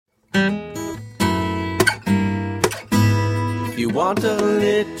want a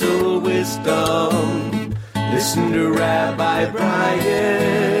little wisdom, listen to Rabbi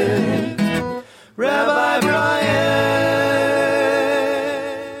Brian. Rabbi Brian.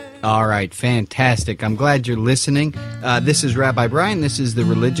 All right, fantastic. I'm glad you're listening. This is Rabbi Brian. This is the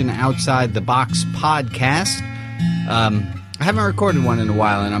Religion Outside the Box podcast. I haven't recorded one in a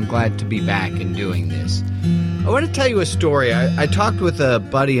while, and I'm glad to be back and doing this. I want to tell you a story. I talked with a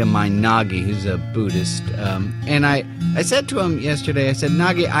buddy of mine, Nagi, who's a Buddhist, and I said to him yesterday, I said,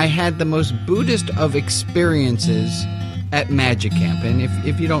 Nagi, I had the most Buddhist of experiences at Magic Camp. And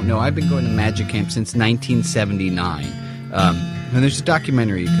if you don't know, I've been going to Magic Camp since 1979. And there's a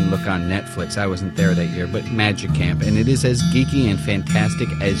documentary you can look on Netflix. I wasn't there that year, but Magic Camp. And it is as geeky and fantastic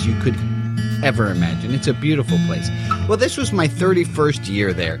as you could ever imagine. It's a beautiful place. Well, this was my 31st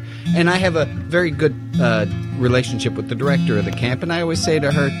year there, and I have a very good relationship with the director of the camp, and I always say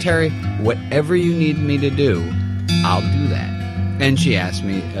to her, Terry, whatever you need me to do, I'll do that. And she asked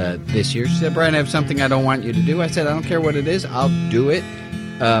me this year, she said, Brian, I have something I don't want you to do. I said, I don't care what it is, I'll do it.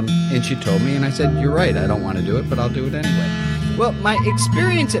 And she told me, and I said, you're right, I don't want to do it, but I'll do it anyway. Well, my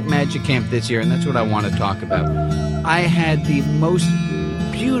experience at Magic Camp this year, and that's what I want to talk about, I had the most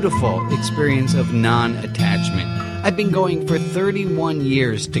beautiful experience of non-attachment. I've been going for 31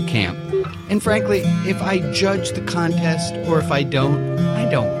 years to camp, and frankly, if I judge the contest or if I don't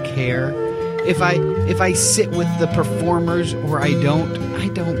care. If I sit with the performers or I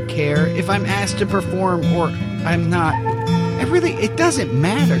don't care. If I'm asked to perform or I'm not, it doesn't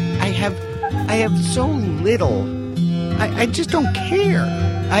matter. I have so little. I just don't care.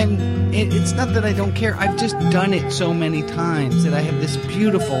 It's not that I don't care. I've just done it so many times that I have this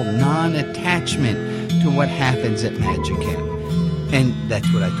beautiful non-attachment to what happens at Magic Camp. And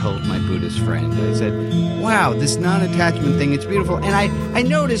that's what I told my Buddhist friend. I said, wow, this non-attachment thing, it's beautiful. And I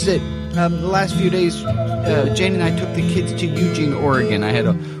noticed that the last few days, Jane and I took the kids to Eugene, Oregon. I had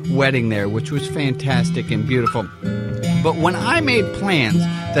a wedding there, which was fantastic and beautiful. But when I made plans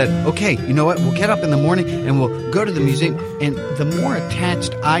that, okay, you know what, we'll get up in the morning and we'll go to the museum, and the more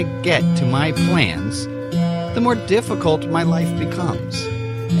attached I get to my plans, the more difficult my life becomes.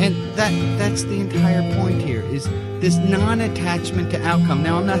 And that's the entire point here, is this non-attachment to outcome.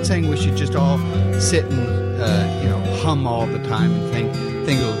 Now, I'm not saying we should just all sit and, hum all the time and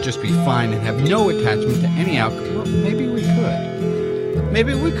think it'll just be fine and have no attachment to any outcome. Well, maybe we could.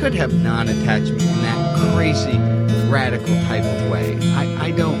 Maybe we could have non-attachment in that crazy, radical type of way. I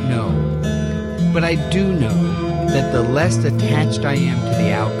don't know. But I do know that the less attached I am to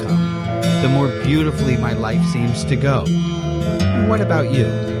the outcome, the more beautifully my life seems to go. And what about you?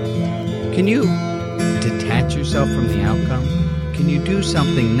 Can you detach yourself from the outcome? Can you do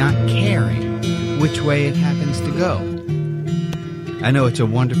something not caring which way it happens to go? I know it's a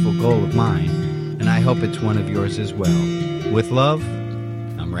wonderful goal of mine, and I hope it's one of yours as well. With love,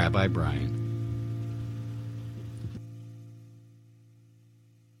 I'm Rabbi Brian.